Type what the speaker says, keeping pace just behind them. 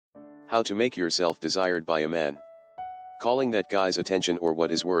How to make yourself desired by a man. Calling that guy's attention, or what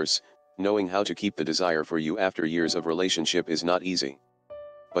is worse, knowing how to keep the desire for you after years of relationship is not easy.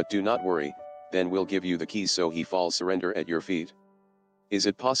 But do not worry, then we'll give you the keys so he falls surrender at your feet. Is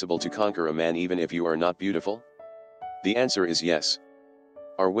it possible to conquer a man even if you are not beautiful? The answer is yes.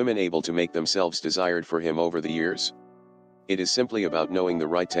 Are women able to make themselves desired for him over the years? It is simply about knowing the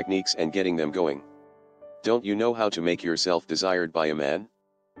right techniques and getting them going. Don't you know how to make yourself desired by a man?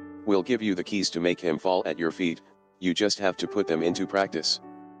 We'll give you the keys to make him fall at your feet, you just have to put them into practice.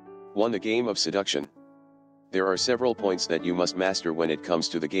 1. The game of seduction. There are several points that you must master when it comes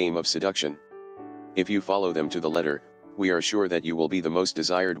to the game of seduction. If you follow them to the letter, we are sure that you will be the most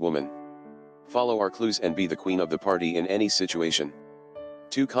desired woman. Follow our clues and be the queen of the party in any situation.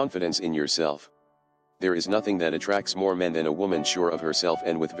 2. Confidence in yourself. There is nothing that attracts more men than a woman sure of herself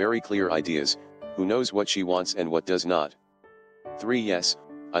and with very clear ideas, who knows what she wants and what does not. 3. Yes,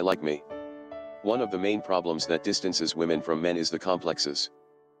 I like me. One of the main problems that distances women from men is the complexes.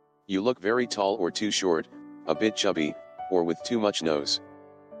 You look very tall or too short, a bit chubby, or with too much nose.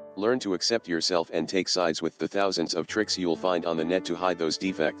 Learn to accept yourself and take sides with the thousands of tricks you'll find on the net to hide those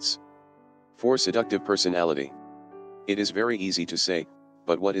defects. 4. Seductive personality. It is very easy to say,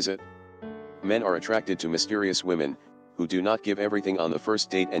 but what is it? Men are attracted to mysterious women, who do not give everything on the first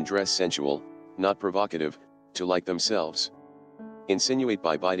date and dress sensual, not provocative, to like themselves. Insinuate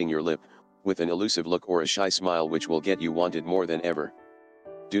by biting your lip, with an elusive look or a shy smile which will get you wanted more than ever.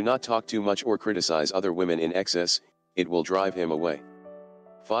 Do not talk too much or criticize other women in excess, it will drive him away.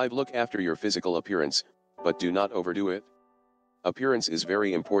 5. Look after your physical appearance, but do not overdo it. Appearance is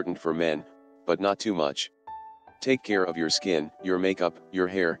very important for men, but not too much. Take care of your skin, your makeup, your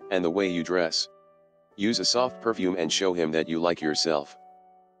hair, and the way you dress. Use a soft perfume and show him that you like yourself.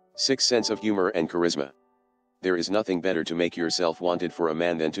 6. Sense of humor and charisma. There is nothing better to make yourself wanted for a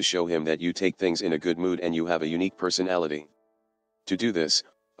man than to show him that you take things in a good mood and you have a unique personality. To do this,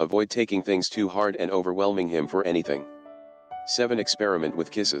 avoid taking things too hard and overwhelming him for anything. 7. Experiment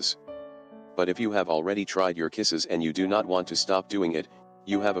with kisses. But if you have already tried your kisses and you do not want to stop doing it,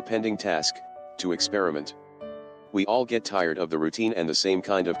 you have a pending task, to experiment. We all get tired of the routine and the same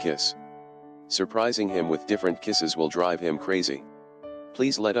kind of kiss. Surprising him with different kisses will drive him crazy.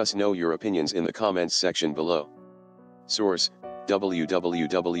 Please let us know your opinions in the comments section below. Source: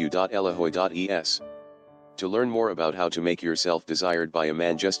 www.elahoy.es. To learn more about how to make yourself desired by a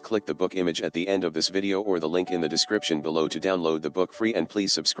man, just click the book image at the end of this video or the link in the description below to download the book free, and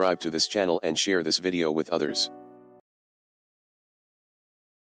please subscribe to this channel and share this video with others.